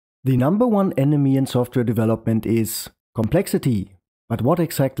The number one enemy in software development is complexity. But what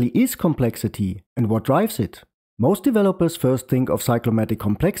exactly is complexity and what drives it? Most developers first think of cyclomatic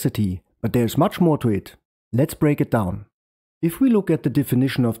complexity, but there's much more to it. Let's break it down. If we look at the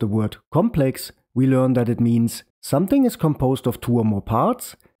definition of the word complex, we learn that it means something is composed of two or more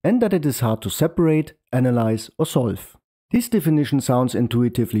parts and that it is hard to separate, analyze or solve. This definition sounds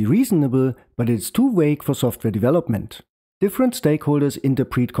intuitively reasonable, but it's too vague for software development. Different stakeholders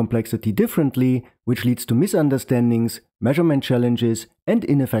interpret complexity differently, which leads to misunderstandings, measurement challenges, and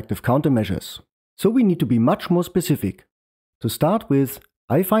ineffective countermeasures. So we need to be much more specific. To start with,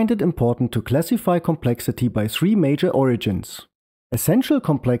 I find it important to classify complexity by three major origins. Essential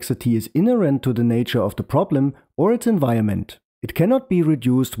complexity is inherent to the nature of the problem or its environment. It cannot be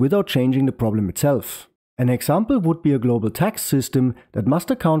reduced without changing the problem itself. An example would be a global tax system that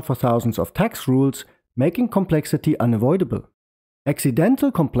must account for thousands of tax rules, making complexity unavoidable.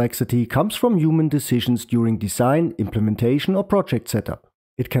 Accidental complexity comes from human decisions during design, implementation or project setup.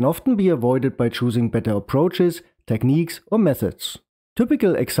 It can often be avoided by choosing better approaches, techniques or methods.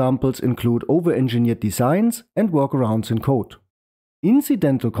 Typical examples include over-engineered designs and workarounds in code.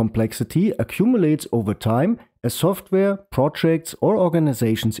 Incidental complexity accumulates over time as software, projects or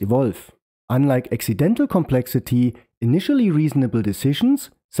organizations evolve. Unlike accidental complexity, initially reasonable decisions,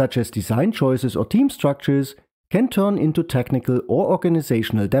 such as design choices or team structures, can turn into technical or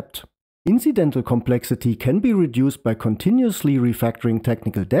organizational debt. Incidental complexity can be reduced by continuously refactoring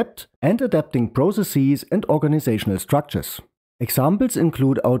technical debt and adapting processes and organizational structures. Examples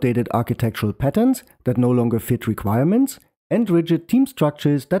include outdated architectural patterns that no longer fit requirements and rigid team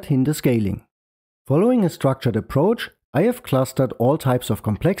structures that hinder scaling. Following a structured approach, I have clustered all types of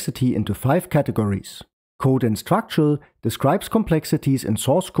complexity into 5 categories. Code and structural describes complexities in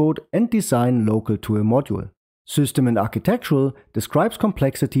source code and design local to a module. System and architectural describes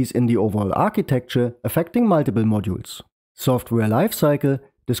complexities in the overall architecture affecting multiple modules. Software lifecycle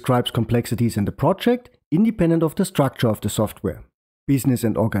describes complexities in the project independent of the structure of the software. Business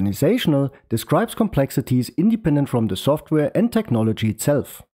and organizational describes complexities independent from the software and technology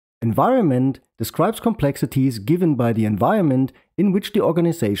itself. Environment describes complexities given by the environment in which the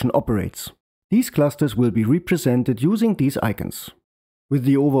organization operates. These clusters will be represented using these icons. With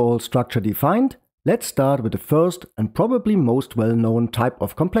the overall structure defined, let's start with the first and probably most well-known type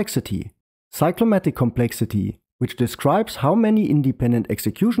of complexity, cyclomatic complexity, which describes how many independent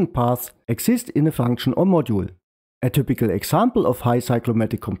execution paths exist in a function or module. A typical example of high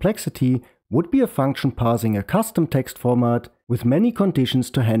cyclomatic complexity would be a function parsing a custom text format with many conditions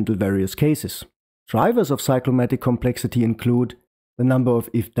to handle various cases. Drivers of cyclomatic complexity include the number of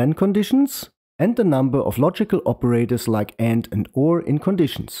if-then conditions and the number of logical operators like and or in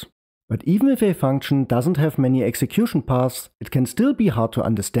conditions. But even if a function doesn't have many execution paths, it can still be hard to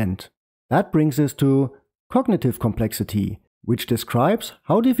understand. That brings us to cognitive complexity, which describes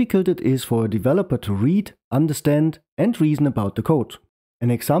how difficult it is for a developer to read, understand, and reason about the code. An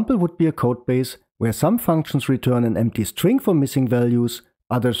example would be a codebase where some functions return an empty string for missing values,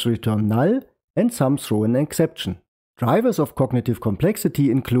 others return null, and some throw an exception. Drivers of cognitive complexity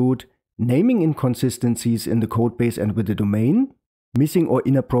include naming inconsistencies in the codebase and with the domain, missing or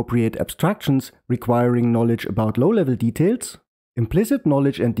inappropriate abstractions requiring knowledge about low-level details, implicit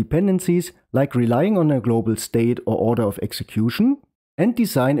knowledge and dependencies like relying on a global state or order of execution, and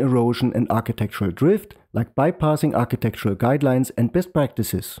design erosion and architectural drift like bypassing architectural guidelines and best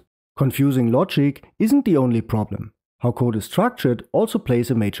practices. Confusing logic isn't the only problem. How code is structured also plays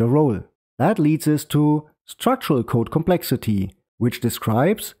a major role. That leads us to structural code complexity, which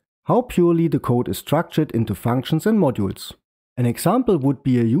describes how purely the code is structured into functions and modules. An example would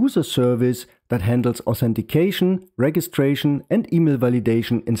be a user service that handles authentication, registration, and email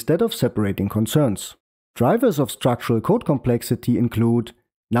validation instead of separating concerns. Drivers of structural code complexity include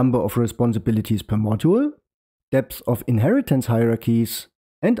number of responsibilities per module, depth of inheritance hierarchies,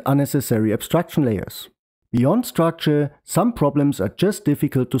 and unnecessary abstraction layers. Beyond structure, some problems are just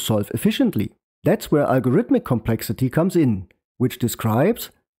difficult to solve efficiently. That's where algorithmic complexity comes in, which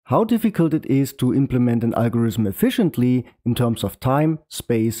describes how difficult it is to implement an algorithm efficiently in terms of time,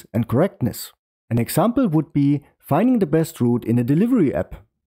 space, and correctness. An example would be finding the best route in a delivery app.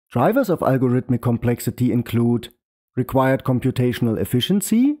 Drivers of algorithmic complexity include required computational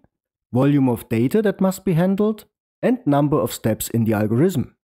efficiency, volume of data that must be handled, and number of steps in the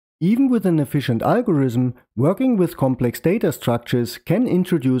algorithm. Even with an efficient algorithm, working with complex data structures can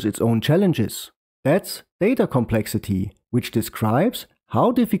introduce its own challenges. That's data complexity, which describes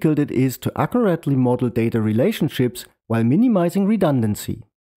how difficult it is to accurately model data relationships while minimizing redundancy.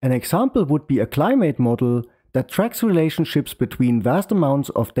 An example would be a climate model that tracks relationships between vast amounts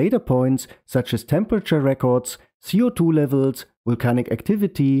of data points such as temperature records, CO2 levels, volcanic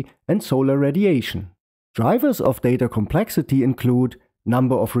activity, and solar radiation. Drivers of data complexity include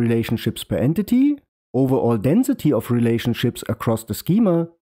number of relationships per entity, overall density of relationships across the schema,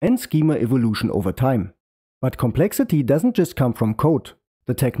 and schema evolution over time. But complexity doesn't just come from code.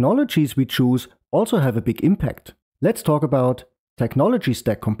 The technologies we choose also have a big impact. Let's talk about technology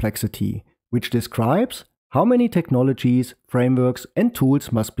stack complexity, which describes how many technologies, frameworks, and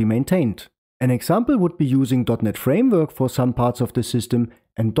tools must be maintained. An example would be using .NET Framework for some parts of the system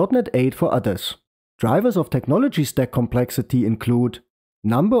and .NET 8 for others. Drivers of technology stack complexity include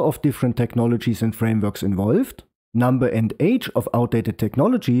number of different technologies and frameworks involved, number and age of outdated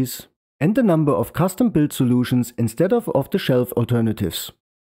technologies, and the number of custom-built solutions instead of off-the-shelf alternatives.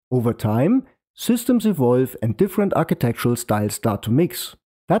 Over time, systems evolve and different architectural styles start to mix.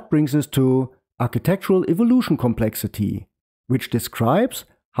 That brings us to architectural evolution complexity, which describes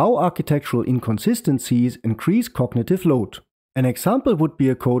how architectural inconsistencies increase cognitive load. An example would be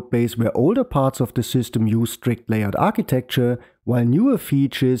a codebase where older parts of the system use strict layered architecture, while newer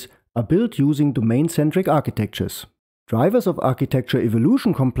features are built using domain-centric architectures. Drivers of architecture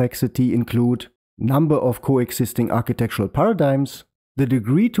evolution complexity include number of coexisting architectural paradigms, the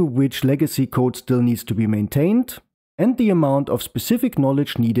degree to which legacy code still needs to be maintained, and the amount of specific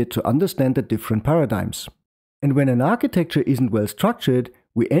knowledge needed to understand the different paradigms. And when an architecture isn't well structured,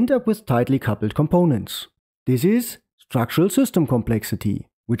 we end up with tightly coupled components. This is structural system complexity,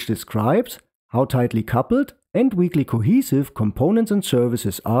 which describes how tightly coupled and weakly cohesive components and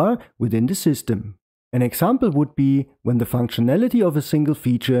services are within the system. An example would be when the functionality of a single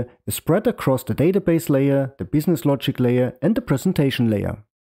feature is spread across the database layer, the business logic layer, and the presentation layer.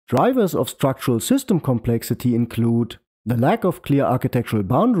 Drivers of structural system complexity include the lack of clear architectural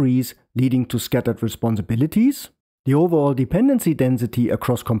boundaries leading to scattered responsibilities, the overall dependency density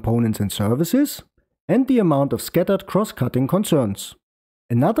across components and services, and the amount of scattered cross-cutting concerns.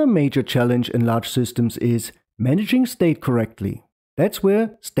 Another major challenge in large systems is managing state correctly. That's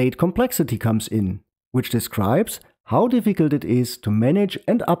where state complexity comes in, which describes how difficult it is to manage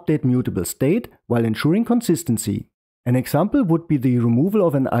and update mutable state while ensuring consistency. An example would be the removal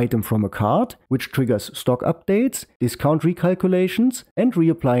of an item from a cart, which triggers stock updates, discount recalculations, and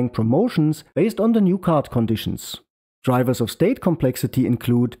reapplying promotions based on the new cart conditions. Drivers of state complexity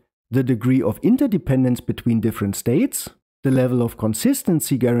include the degree of interdependence between different states, the level of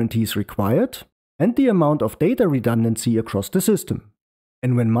consistency guarantees required, and the amount of data redundancy across the system.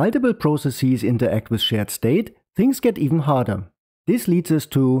 And when multiple processes interact with shared state, things get even harder. This leads us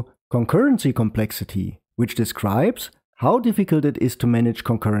to concurrency complexity, which describes how difficult it is to manage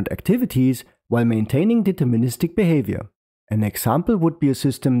concurrent activities while maintaining deterministic behavior. An example would be a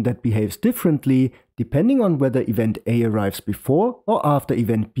system that behaves differently depending on whether event A arrives before or after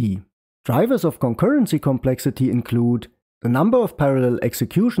event B. Drivers of concurrency complexity include the number of parallel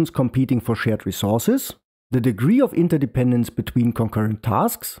executions competing for shared resources, the degree of interdependence between concurrent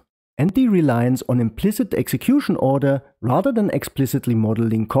tasks, and the reliance on implicit execution order rather than explicitly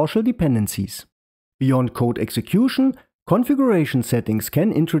modeling causal dependencies. Beyond code execution, configuration settings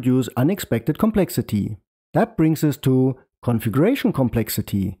can introduce unexpected complexity. That brings us to configuration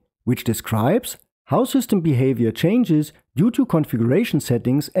complexity, which describes how system behavior changes due to configuration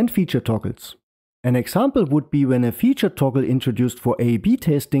settings and feature toggles. An example would be when a feature toggle introduced for A/B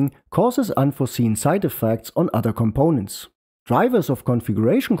testing causes unforeseen side effects on other components. Drivers of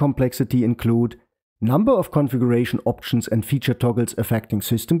configuration complexity include number of configuration options and feature toggles affecting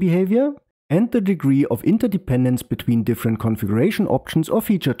system behavior, and the degree of interdependence between different configuration options or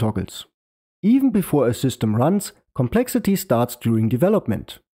feature toggles. Even before a system runs, complexity starts during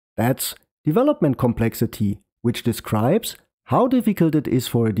development. That's development complexity, which describes how difficult it is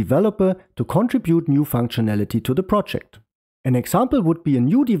for a developer to contribute new functionality to the project. An example would be a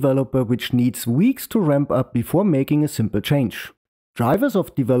new developer which needs weeks to ramp up before making a simple change. Drivers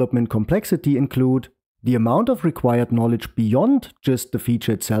of development complexity include the amount of required knowledge beyond just the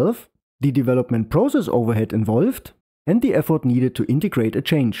feature itself, the development process overhead involved, and the effort needed to integrate a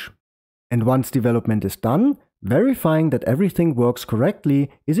change. And once development is done, verifying that everything works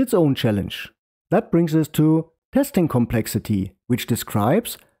correctly is its own challenge. That brings us to testing complexity, which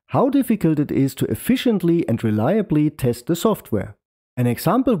describes how difficult it is to efficiently and reliably test the software. An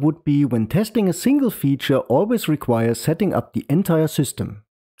example would be when testing a single feature always requires setting up the entire system.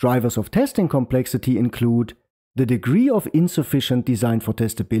 Drivers of testing complexity include the degree of insufficient design for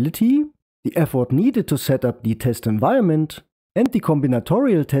testability, the effort needed to set up the test environment, and the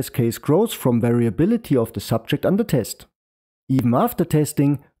combinatorial test case grows from variability of the subject under test. Even after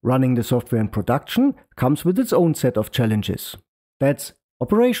testing, running the software in production comes with its own set of challenges. That's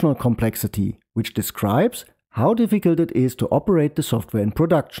operational complexity, which describes how difficult it is to operate the software in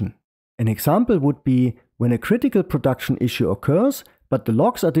production. An example would be when a critical production issue occurs, but the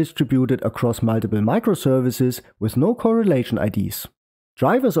logs are distributed across multiple microservices with no correlation IDs.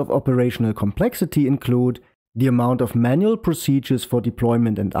 Drivers of operational complexity include the amount of manual procedures for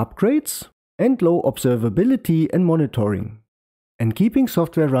deployment and upgrades, and low observability and monitoring. And keeping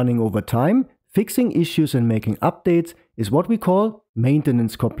software running over time, fixing issues and making updates is what we call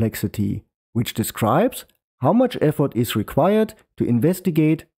maintenance complexity, which describes how much effort is required to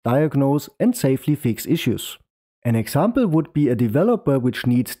investigate, diagnose, and safely fix issues. An example would be a developer which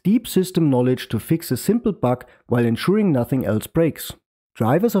needs deep system knowledge to fix a simple bug while ensuring nothing else breaks.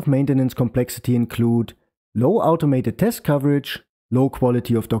 Drivers of maintenance complexity include low automated test coverage, low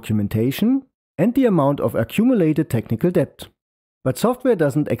quality of documentation, and the amount of accumulated technical debt. But software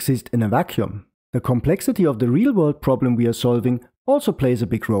doesn't exist in a vacuum. The complexity of the real-world problem we are solving also plays a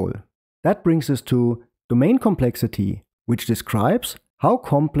big role. That brings us to domain complexity, which describes how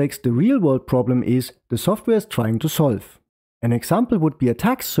complex the real-world problem is the software is trying to solve. An example would be a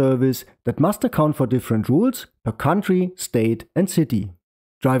tax service that must account for different rules per country, state, and city.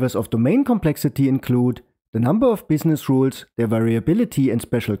 Drivers of domain complexity include the number of business rules, their variability and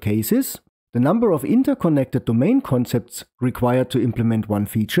special cases, the number of interconnected domain concepts required to implement one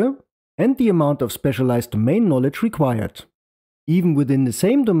feature, and the amount of specialized domain knowledge required. Even within the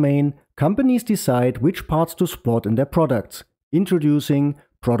same domain, companies decide which parts to support in their products, introducing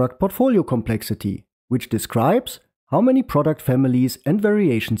product portfolio complexity, which describes how many product families and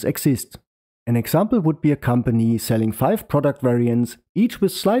variations exist. An example would be a company selling 5 product variants, each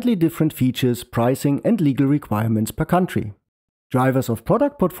with slightly different features, pricing, and legal requirements per country. Drivers of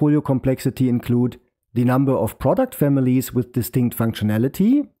product portfolio complexity include the number of product families with distinct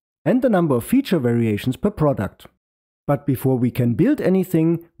functionality and the number of feature variations per product. But before we can build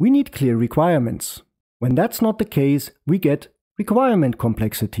anything, we need clear requirements. When that's not the case, we get requirement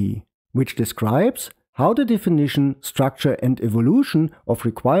complexity, which describes how the definition, structure, and evolution of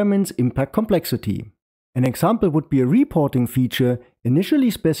requirements impact complexity. An example would be a reporting feature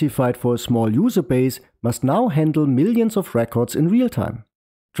initially specified for a small user base must now handle millions of records in real time.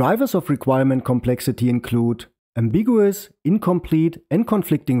 Drivers of requirement complexity include ambiguous, incomplete, and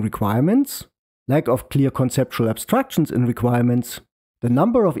conflicting requirements, lack of clear conceptual abstractions in requirements, the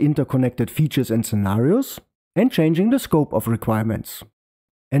number of interconnected features and scenarios, and changing the scope of requirements.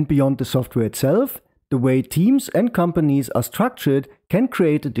 And beyond the software itself, the way teams and companies are structured can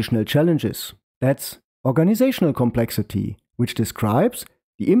create additional challenges. That's organizational complexity, which describes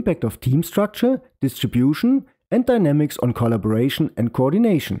the impact of team structure, distribution, and dynamics on collaboration and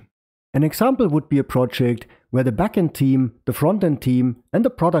coordination. An example would be a project where the backend team, the frontend team, and the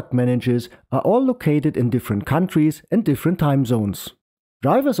product managers are all located in different countries and different time zones.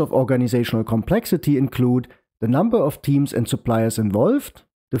 Drivers of organizational complexity include the number of teams and suppliers involved,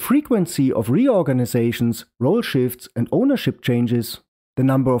 the frequency of reorganizations, role shifts, and ownership changes, the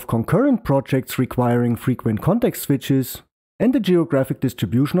number of concurrent projects requiring frequent context switches, and the geographic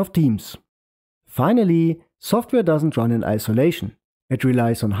distribution of teams. Finally, software doesn't run in isolation. It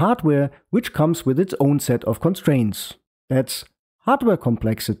relies on hardware, which comes with its own set of constraints. That's hardware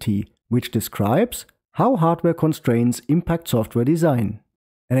complexity, which describes how hardware constraints impact software design.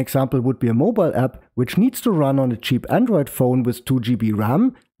 An example would be a mobile app which needs to run on a cheap Android phone with 2 GB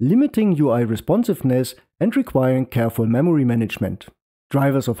RAM, limiting UI responsiveness and requiring careful memory management.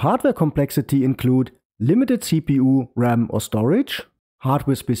 Drivers of hardware complexity include limited CPU, RAM or storage,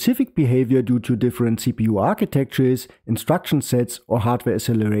 hardware-specific behavior due to different CPU architectures, instruction sets or hardware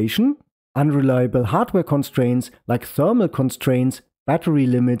acceleration, unreliable hardware constraints like thermal constraints, battery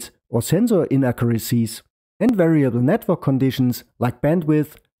limits or sensor inaccuracies, and variable network conditions like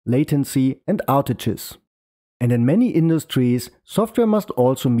bandwidth, latency, and outages. And in many industries, software must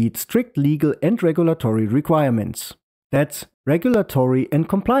also meet strict legal and regulatory requirements. That's regulatory and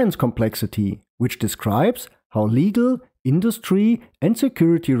compliance complexity, which describes how legal, industry, and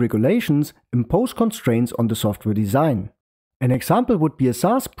security regulations impose constraints on the software design. An example would be a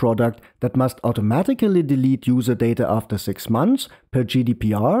SaaS product that must automatically delete user data after 6 months per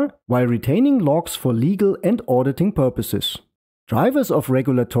GDPR while retaining logs for legal and auditing purposes. Drivers of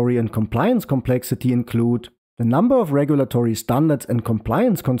regulatory and compliance complexity include the number of regulatory standards and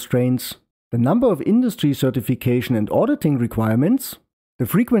compliance constraints, the number of industry certification and auditing requirements, the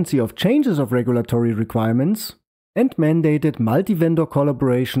frequency of changes of regulatory requirements, and mandated multi-vendor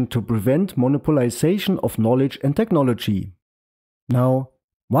collaboration to prevent monopolization of knowledge and technology. Now,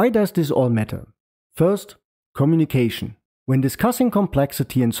 why does this all matter? First, communication. When discussing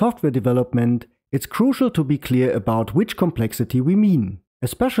complexity in software development, it's crucial to be clear about which complexity we mean,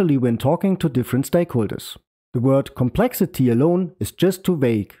 especially when talking to different stakeholders. The word complexity alone is just too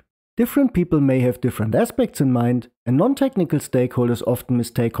vague. Different people may have different aspects in mind, and non-technical stakeholders often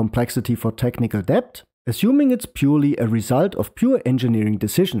mistake complexity for technical depth, assuming it's purely a result of pure engineering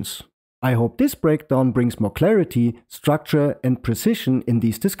decisions. I hope this breakdown brings more clarity, structure, and precision in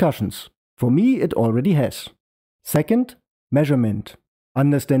these discussions. For me, it already has. Second, measurement.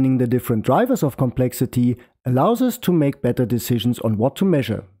 Understanding the different drivers of complexity allows us to make better decisions on what to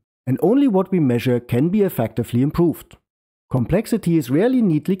measure, and only what we measure can be effectively improved. Complexity is rarely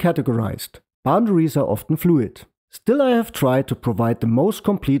neatly categorized. Boundaries are often fluid. Still, I have tried to provide the most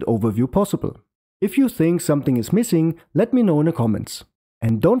complete overview possible. If you think something is missing, let me know in the comments.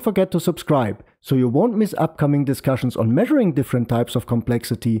 And don't forget to subscribe, so you won't miss upcoming discussions on measuring different types of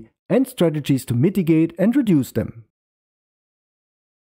complexity and strategies to mitigate and reduce them.